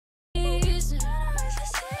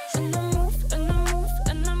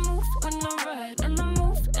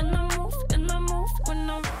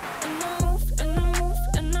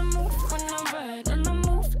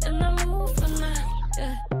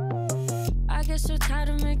get so tired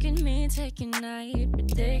of making me take a night, but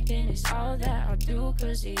thinking it's all that I'll do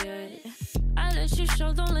cause of you. I let you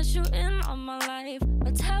show, don't let you in on my life.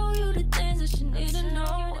 I tell you the things that you need to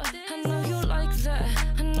know. I know you like that,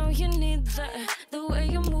 I know you need that. The way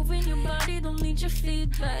you're moving your body, don't need your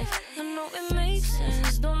feedback. I know it makes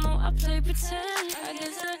sense, don't know I play pretend. I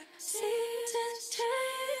guess the seasons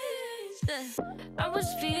changed. I was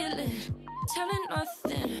feeling, telling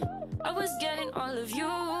nothing. I was getting all of you.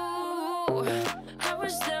 I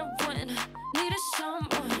was there when needed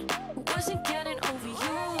someone who wasn't getting over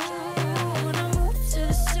you. When I move to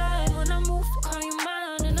the side, when I move, call you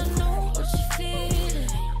mine, and I know what you're feeling.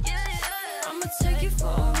 I'ma take you for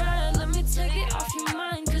a ride, let me take it off your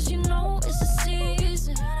mind, cause you know it's a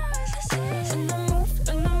season. And I move,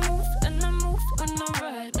 and I move, and I move when I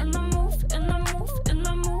ride, and I move, and I move, and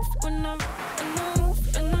I move when I ride, and I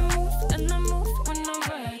move, and I move, and I move when I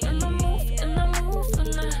ride, and I move, and I move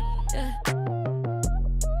when I, yeah.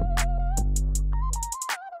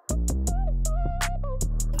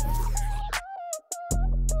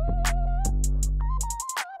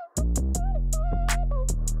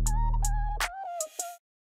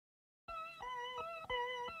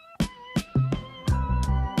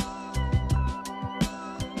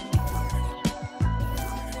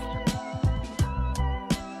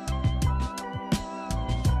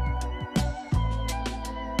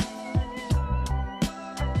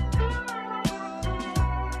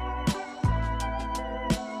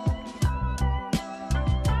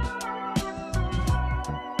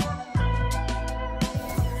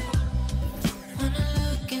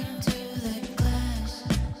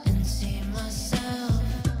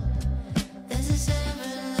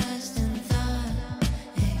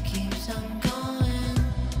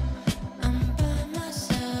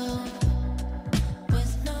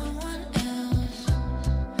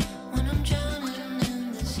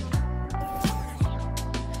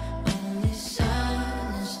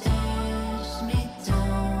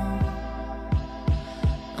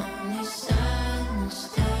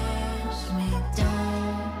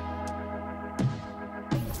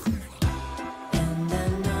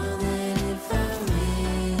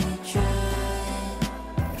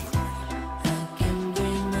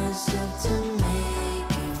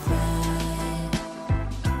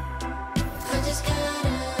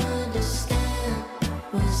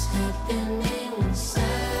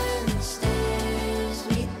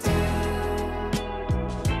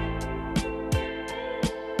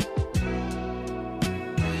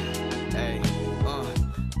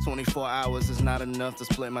 Hours is not enough to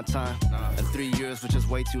split my time. And 3 years was just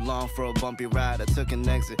way too long for a bumpy ride. I took an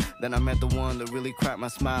exit, then I met the one that really cracked my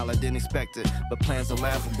smile. I didn't expect it, but plans are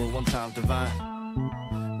laughable, one time's divine.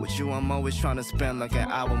 With you I'm always trying to spend like an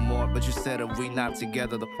hour more, but you said if we not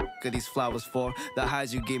together, the f*** are these flowers for? The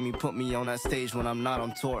highs you give me put me on that stage when I'm not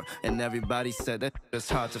on tour, and everybody said that it's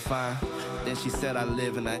hard to find. Then she said I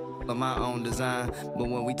live in that of my own design, but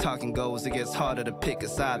when we talking goals it gets harder to pick a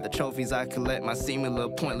side. The trophies I collect might seem a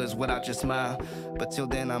little pointless without your smile, but till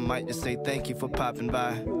then I might just say thank you for popping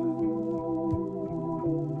by.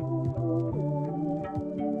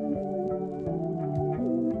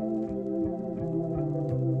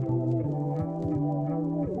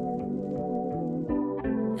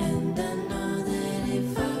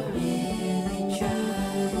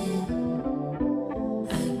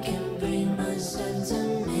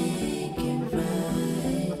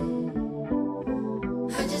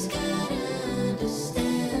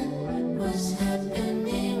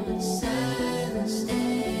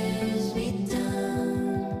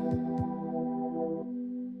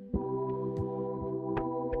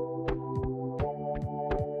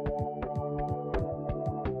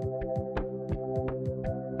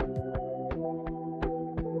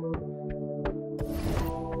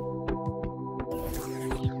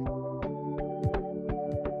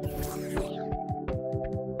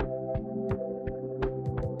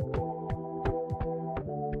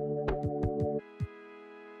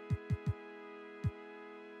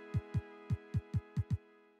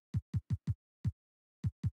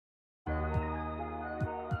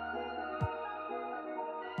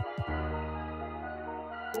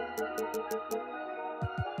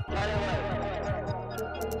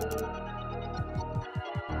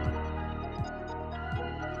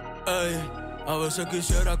 Ey, a veces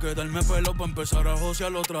quisiera quedarme pelo pa' empezar a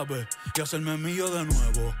josear otra vez y hacerme mío de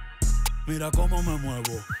nuevo. Mira cómo me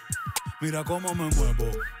muevo, mira cómo me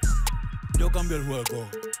muevo. Yo cambio el juego.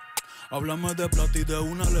 Háblame de plata y de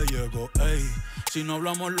una le llego. Ey, si no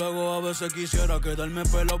hablamos luego, a veces quisiera quedarme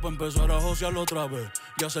pelo pa' empezar a josear otra vez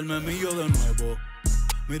y hacerme mío de nuevo.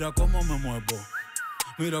 Mira cómo me muevo,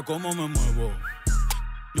 mira cómo me muevo.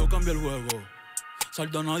 Yo cambio el juego.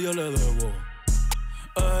 saldo a nadie le debo.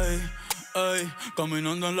 Ey, ey,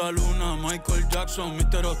 caminando en la luna, Michael Jackson,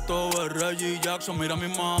 Mr. October, Reggie Jackson. Mira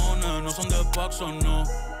mis maones, no son de Paxson, no.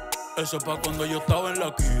 Eso es pa' cuando yo estaba en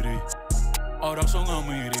la Kiri, ahora son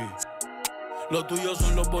Amiri. Los tuyos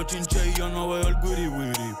son los bochinches y yo no veo el wiri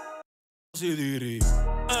wiri. Diri.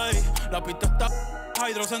 Ey, la pista está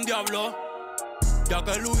Hydros en Diablo, ya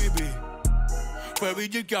que Louis V fue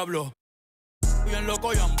VG que habló. Bien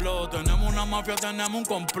loco y ambló, tenemos una mafia, tenemos un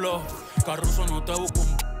complot. Carruso no te busco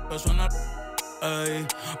un peso en el... Ey,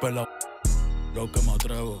 pela, lo que me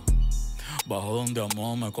atrevo. Bajo donde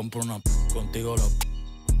amo, me compro una contigo la...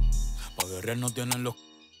 Pa' guerrear no tienen los...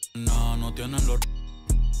 Nah, no tienen los...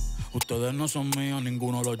 Ustedes no son míos,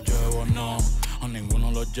 ninguno los llevo, no. A ninguno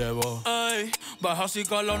los llevo. Ey, baja así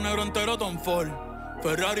calor negro entero Tom Ford.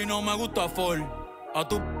 Ferrari no me gusta Ford. A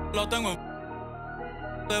tu la tengo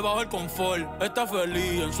debajo el confort. Está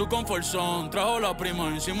feliz en su confort zone. Trajo la prima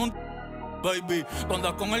encima un baby. Tú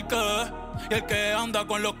andas con el que y el que anda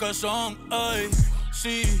con los que son. Ey,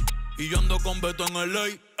 sí. Y yo ando con Beto en el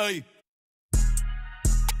ley. Ey.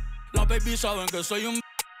 Las baby saben que soy un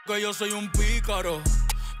que yo soy un pícaro.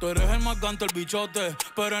 Tú eres el más gante, el bichote,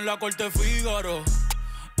 pero en la corte Fígaro.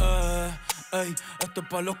 Ey, esto es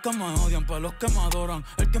pa' los que me odian, pa' los que me adoran.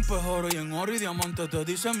 El tiempo es oro y en oro y diamante te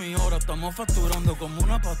dice mi hora. Estamos facturando como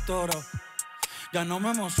una pastora. Ya no me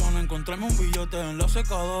emociona encontrarme un billete en la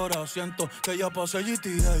secadora. Siento que ya pasé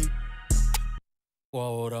GTA.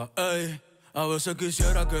 Ahora, ey, a veces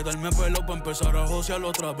quisiera quedarme pelo pa' empezar a josear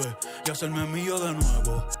otra vez y hacerme mío de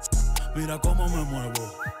nuevo. Mira cómo me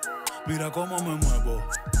muevo, mira cómo me muevo.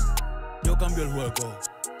 Yo cambio el juego.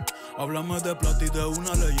 Háblame de plata y de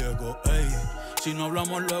una le llego. Ey, si no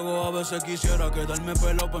hablamos luego, a veces quisiera quedarme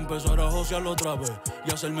pelado para empezar a josear otra vez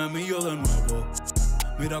y hacerme mío de nuevo.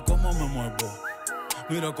 Mira cómo me muevo,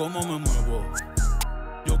 mira cómo me muevo.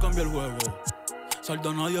 Yo cambio el juego, saldo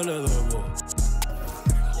a nadie le debo.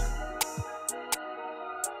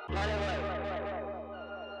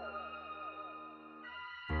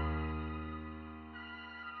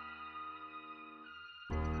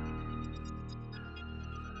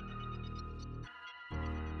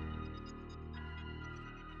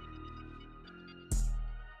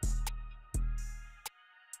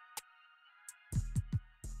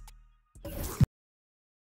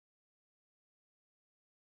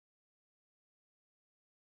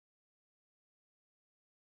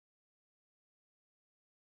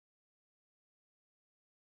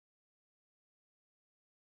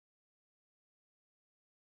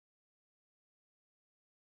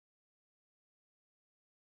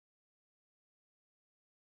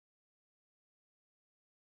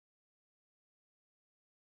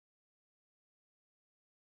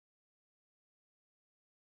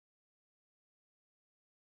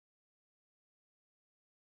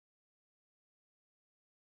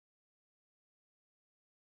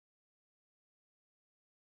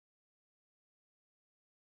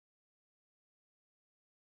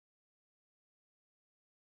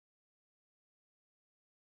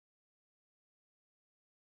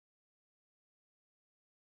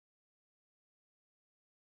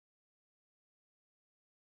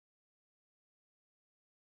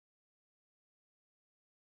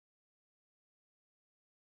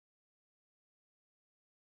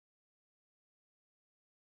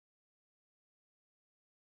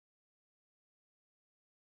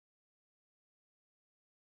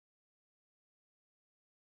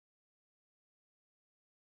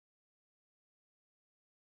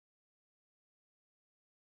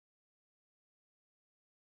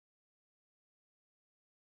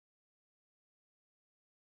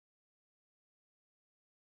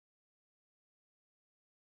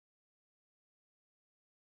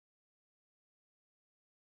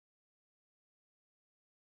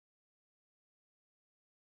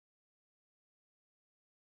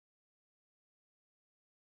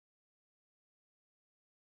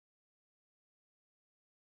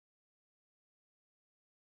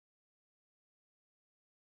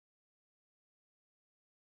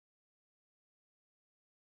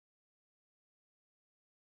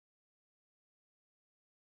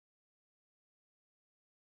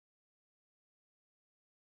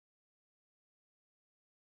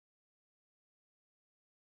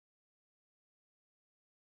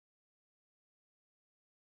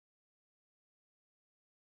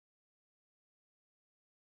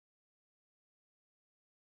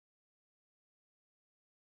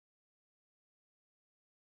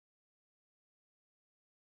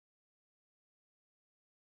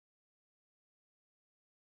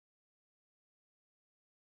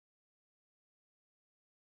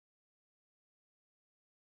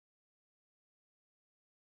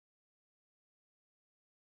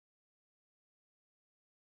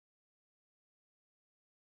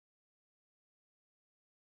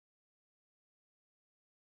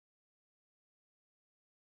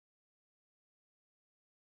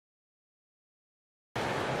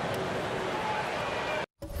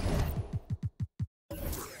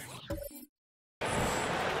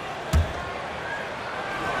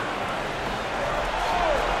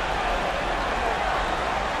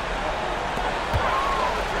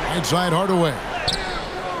 Inside Hardaway.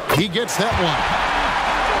 He gets that one.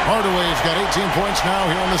 Hardaway's got 18 points now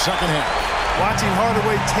here in the second half. Watching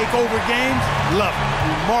Hardaway take over games, love it.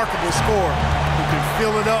 Remarkable scorer who can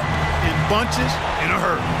fill it up in bunches in a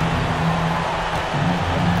hurry.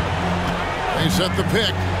 They set the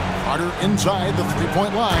pick. Carter inside the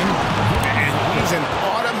three-point line. And he's an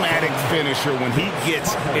automatic finisher when he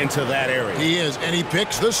gets into that area. He is, and he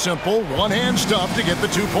picks the simple one-hand stuff to get the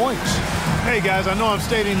 2 points. Hey, guys, I know I'm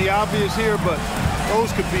stating the obvious here, but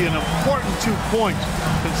those could be an important 2 points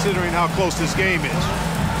considering how close this game is.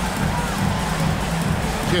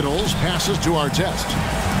 Kittles passes to Artest.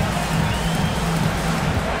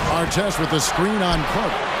 Artest with the screen on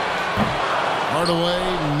Carter.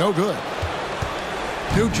 Hardaway, no good.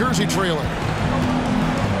 New Jersey trailing.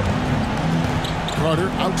 Carter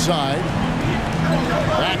outside.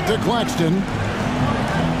 Back to Claxton.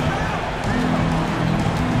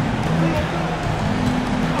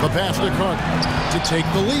 The pass to Carter to take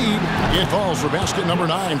the lead. It falls for basket number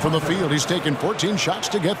 9 from the field. He's taken 14 shots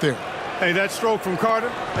to get there. Hey, that stroke from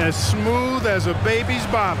Carter, as smooth as a baby's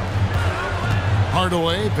bottom.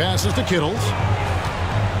 Hardaway passes to Kittles.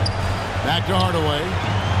 Back to Hardaway.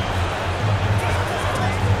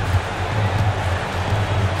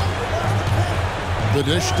 The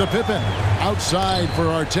dish to Pippen. Outside for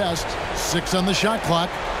Artest. 6 on the shot clock.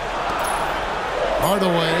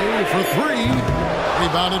 Hardaway for 3.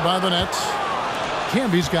 Rebounded by the Nets.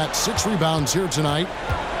 Camby's got 6 rebounds here tonight.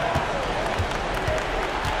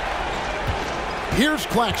 Here's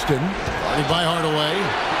Claxton. Guarded by Hardaway.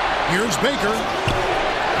 Here's Baker.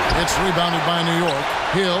 It's rebounded by New York.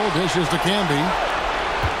 Hill dishes to Camby.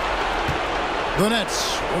 The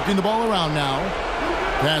Nets working the ball around now.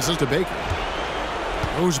 Passes to Baker.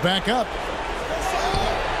 Goes back up.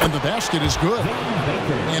 And the basket is good.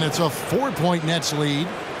 And it's a 4-point Nets lead.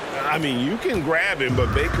 I mean, you can grab him,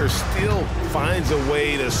 but Baker still finds a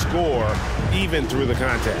way to score even through the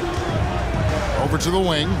contact. Over to the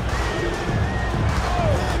wing.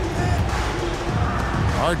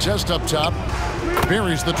 Artest up top.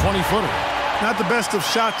 Buries the 20-footer. Not the best of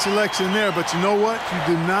shot selection there, but you know what?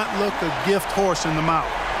 You do not look a gift horse in the mouth.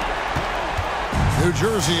 New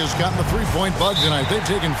Jersey has gotten the three-point bug tonight. They've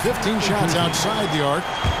taken 15 shots outside the arc.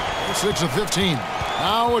 6 of 15.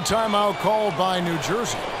 Now a timeout called by New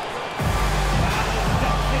Jersey.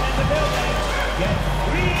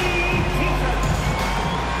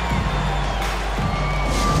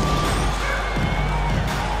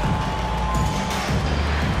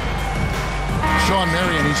 Sean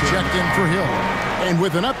Marion, he's checked in for Hill. And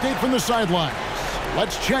with an update from the sidelines,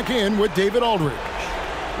 let's check in with David Aldridge.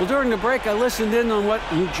 Well, during the break, I listened in on what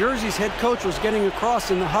New Jersey's head coach was getting across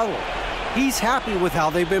in the huddle. He's happy with how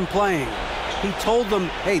they've been playing. He told them,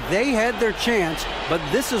 hey, they had their chance, but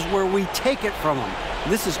this is where we take it from them.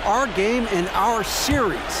 This is our game and our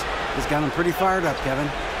series. He's got them pretty fired up, Kevin.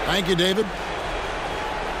 Thank you, David.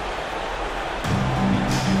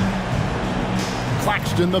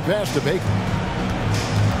 Claxton the pass to Baker.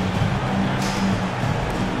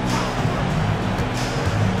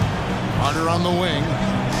 Carter on the wing.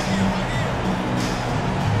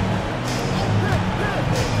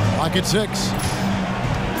 Clock at 6.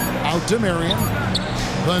 Out to Marion.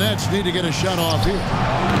 The Nets need to get a shot off here.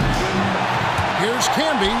 Here's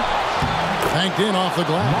Camby. Banked in off the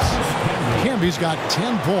glass. Camby's got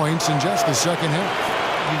 10 points in just the second half.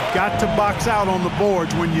 You've got to box out on the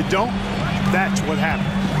boards. When you don't, that's what happens.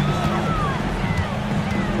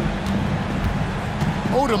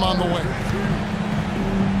 Odom on the wing.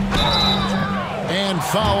 And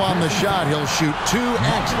foul on the shot. He'll shoot 2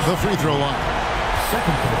 at the free throw line.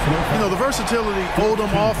 You know, the versatility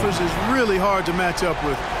Odom offers is really hard to match up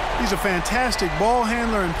with. He's a fantastic ball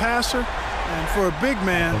handler and passer, and for a big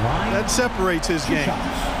man, that separates his game.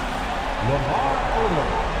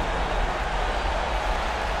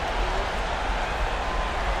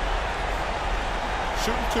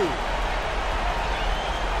 Shooting 2.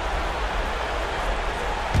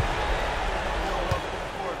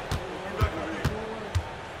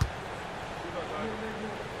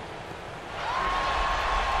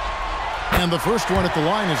 And the first one at the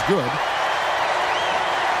line is good.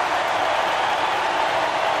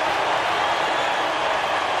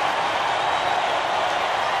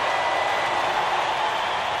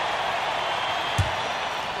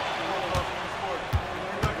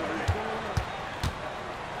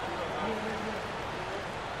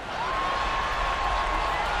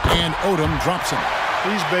 And Odom drops him.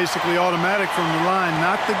 He's basically automatic from the line,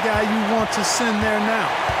 not the guy you want to send there now.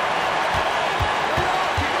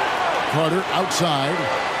 Carter outside.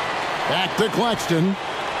 Back to Claxton.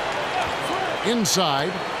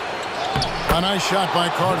 Inside. A nice shot by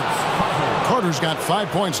Carter. Carter's got 5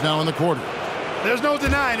 points now in the quarter. There's no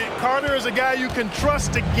denying it. Carter is a guy you can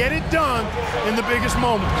trust to get it done in the biggest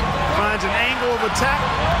moments. Finds an angle of attack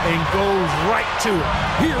and goes right to it.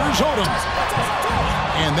 Here's Odom.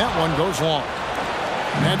 And that one goes long.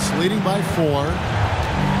 Nets leading by 4.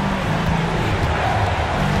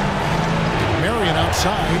 Marion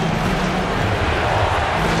outside.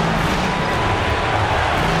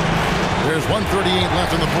 There's 1:38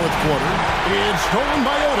 left in the fourth quarter. It's stolen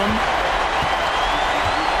by Odom.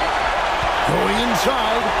 Going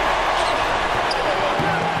inside.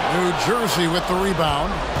 New Jersey with the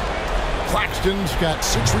rebound. Claxton's got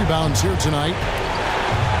 6 rebounds here tonight.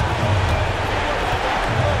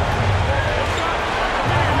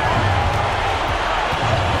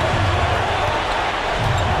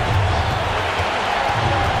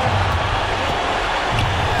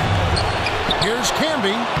 Here's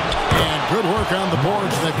Camby. And good work on the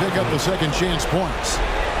boards. They pick up the second chance points.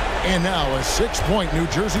 And now a 6-point New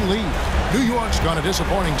Jersey lead. New York's gone a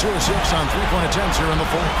disappointing 2 of 6 on 3-point attempts here in the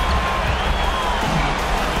fourth.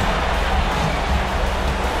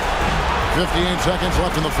 58 seconds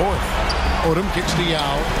left in the fourth. Odom kicks to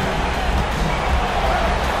Yao.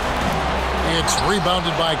 It's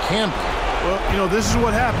rebounded by Camby. Well, you know, this is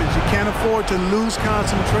what happens. You can't afford to lose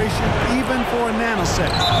concentration even for a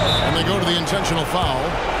nanosecond. And they go to the intentional foul.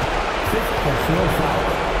 6th personal foul.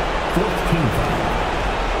 4th team foul.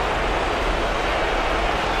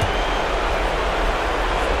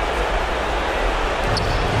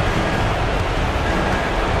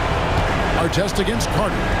 Test against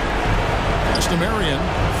Carter. Pass to Marion.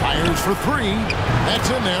 Fires for 3. That's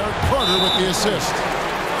in there. Carter with the assist.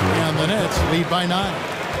 And the Nets lead by 9.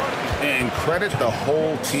 And credit the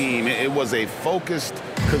whole team. It was a focused,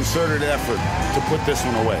 concerted effort to put this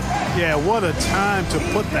one away. Yeah, what a time to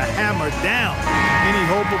put the hammer down. Any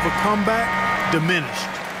hope of a comeback diminished.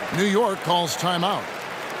 New York calls timeout.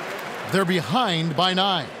 They're behind by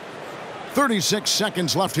 9. 36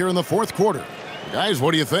 seconds left here in the fourth quarter. Guys,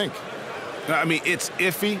 what do you think? I mean, it's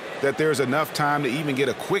iffy that there's enough time to even get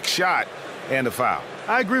a quick shot and a foul.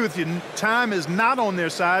 I agree with you. Time is not on their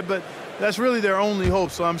side, but that's really their only hope,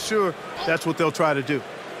 so I'm sure that's what they'll try to do.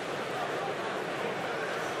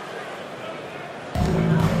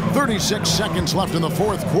 36 seconds left in the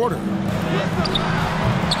fourth quarter.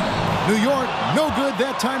 New York, no good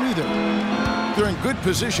that time either. They're in good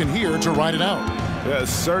position here to ride it out.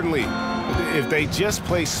 Certainly, if they just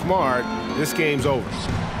play smart, this game's over.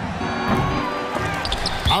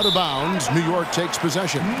 Out of bounds, New York takes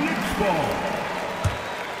possession. Knicks ball.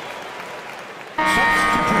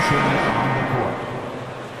 Substitution on the court.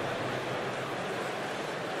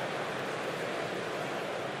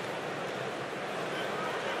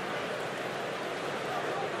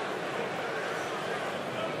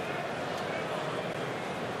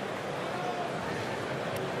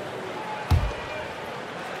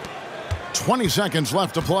 .20 seconds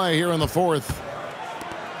left to play here in the fourth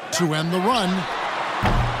to end the run.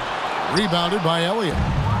 Rebounded by Elliott.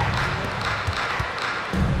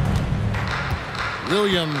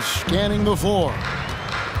 Williams scanning the floor.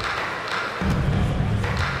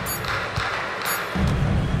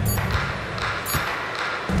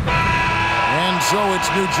 And so it's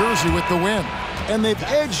New Jersey with the win. And they've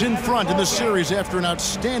edged in front in the series after an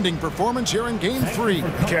outstanding performance here in Game 3.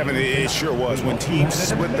 Kevin, it sure was. When teams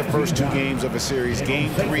split the first 2 games of a series, Game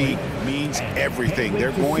 3 means everything.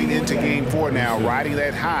 They're going into Game 4 now, riding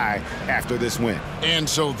that high after this win. And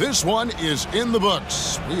so this one is in the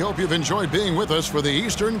books. We hope you've enjoyed being with us for the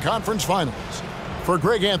Eastern Conference Finals. For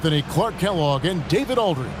Greg Anthony, Clark Kellogg, and David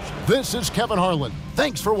Aldridge, this is Kevin Harlan.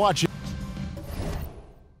 Thanks for watching.